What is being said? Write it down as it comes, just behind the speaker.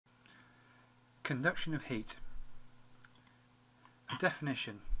Conduction of heat. A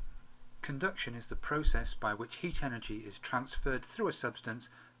definition. Conduction is the process by which heat energy is transferred through a substance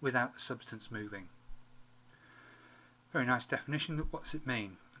without the substance moving. Very nice definition. What does it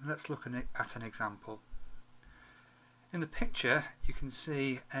mean? Let's look at an example. In the picture you can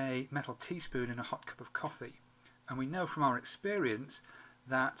see a metal teaspoon in a hot cup of coffee, and we know from our experience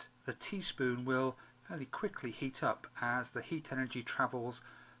that the teaspoon will fairly quickly heat up as the heat energy travels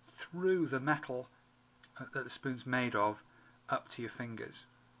through the metal that the spoon's made of up to your fingers.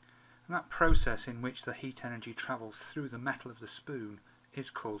 And that process in which the heat energy travels through the metal of the spoon is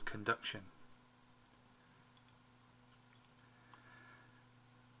called conduction.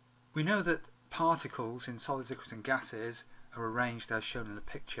 We know that particles in solids, liquids and gases are arranged as shown in the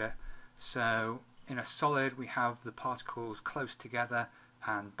picture. So in a solid we have the particles close together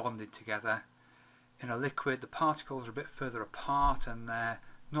and bonded together. In a liquid the particles are a bit further apart and they're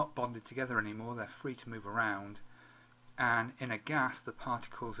not bonded together anymore, they're free to move around. And in a gas the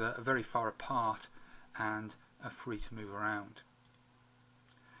particles are very far apart and are free to move around.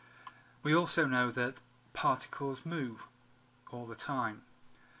 We also know that particles move all the time,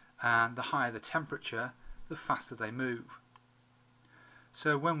 and the higher the temperature, the faster they move.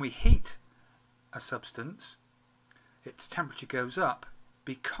 So when we heat a substance, its temperature goes up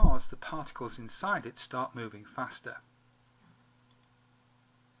because the particles inside it start moving faster.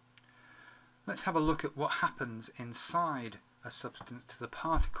 Let's have a look at what happens inside a substance to the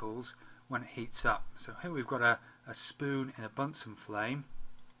particles when it heats up. So here we've got a spoon in a Bunsen flame.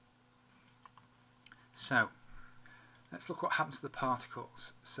 So let's look what happens to the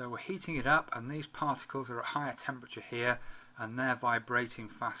particles. So we're heating it up and these particles are at higher temperature here and they're vibrating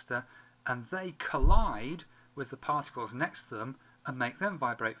faster, and they collide with the particles next to them and make them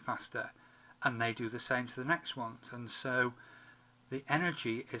vibrate faster, and they do the same to the next ones. And so the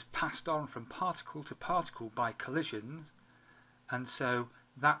energy is passed on from particle to particle by collisions, and so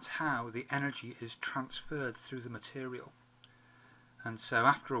that's how the energy is transferred through the material. And so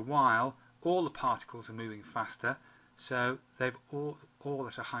after a while all the particles are moving faster, so they've all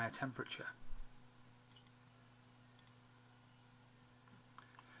at a higher temperature.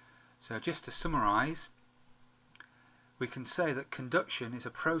 So just to summarize, we can say that conduction is a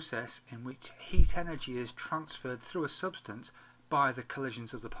process in which heat energy is transferred through a substance by the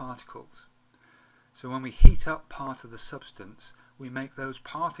collisions of the particles. So when we heat up part of the substance, we make those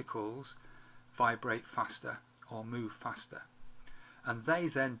particles vibrate faster or move faster, and they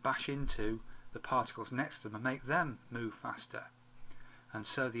then bash into the particles next to them and make them move faster, and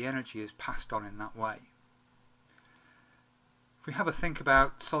so the energy is passed on in that way. If we have a think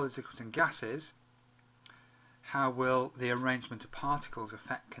about solids, liquids and gases, how will the arrangement of particles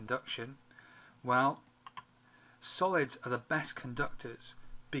affect conduction? Well, solids are the best conductors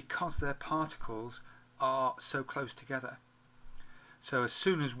because their particles are so close together. So as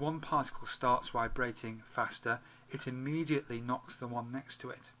soon as one particle starts vibrating faster, it immediately knocks the one next to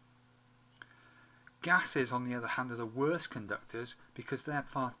it. Gases, on the other hand, are the worst conductors because their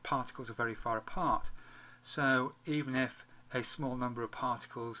particles are very far apart. So even if a small number of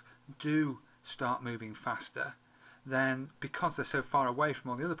particles do start moving faster, then because they're so far away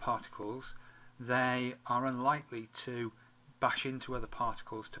from all the other particles, they are unlikely to bash into other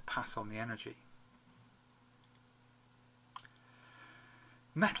particles to pass on the energy.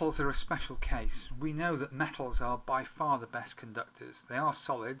 Metals are a special case. We know that metals are by far the best conductors. They are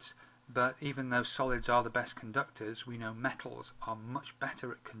solids, but even though solids are the best conductors, we know metals are much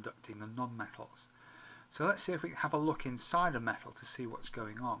better at conducting than non-metals. So let's see if we can have a look inside a metal to see what's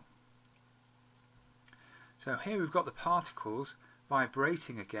going on. So here we've got the particles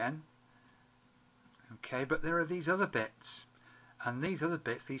vibrating again, okay, but there are these other bits, and these other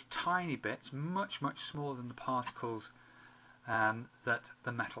bits, these tiny bits, much smaller than the particles that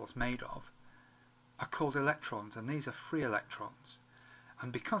the metal's made of, are called electrons, and these are free electrons.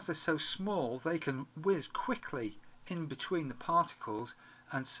 And because they're so small, they can whiz quickly in between the particles,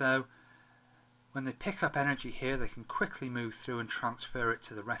 and so when they pick up energy here, they can quickly move through and transfer it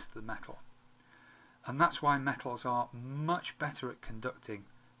to the rest of the metal. And that's why metals are much better at conducting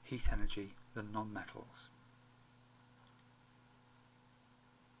heat energy than non-metals.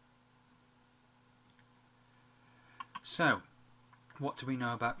 So, what do we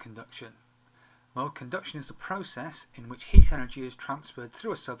know about conduction? Well, conduction is the process in which heat energy is transferred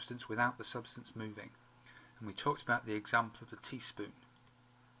through a substance without the substance moving. And we talked about the example of the teaspoon.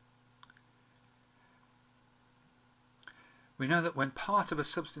 We know that when part of a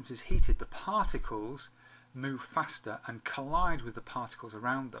substance is heated, the particles move faster and collide with the particles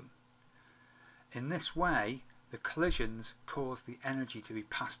around them. In this way, The collisions cause the energy to be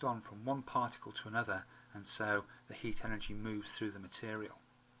passed on from one particle to another, and so the heat energy moves through the material.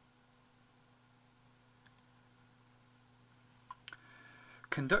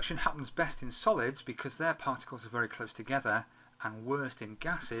 Conduction happens best in solids because their particles are very close together, and worst in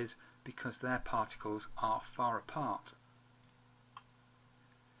gases because their particles are far apart.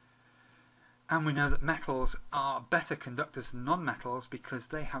 And we know that metals are better conductors than non-metals because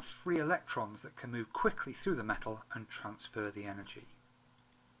they have free electrons that can move quickly through the metal and transfer the energy.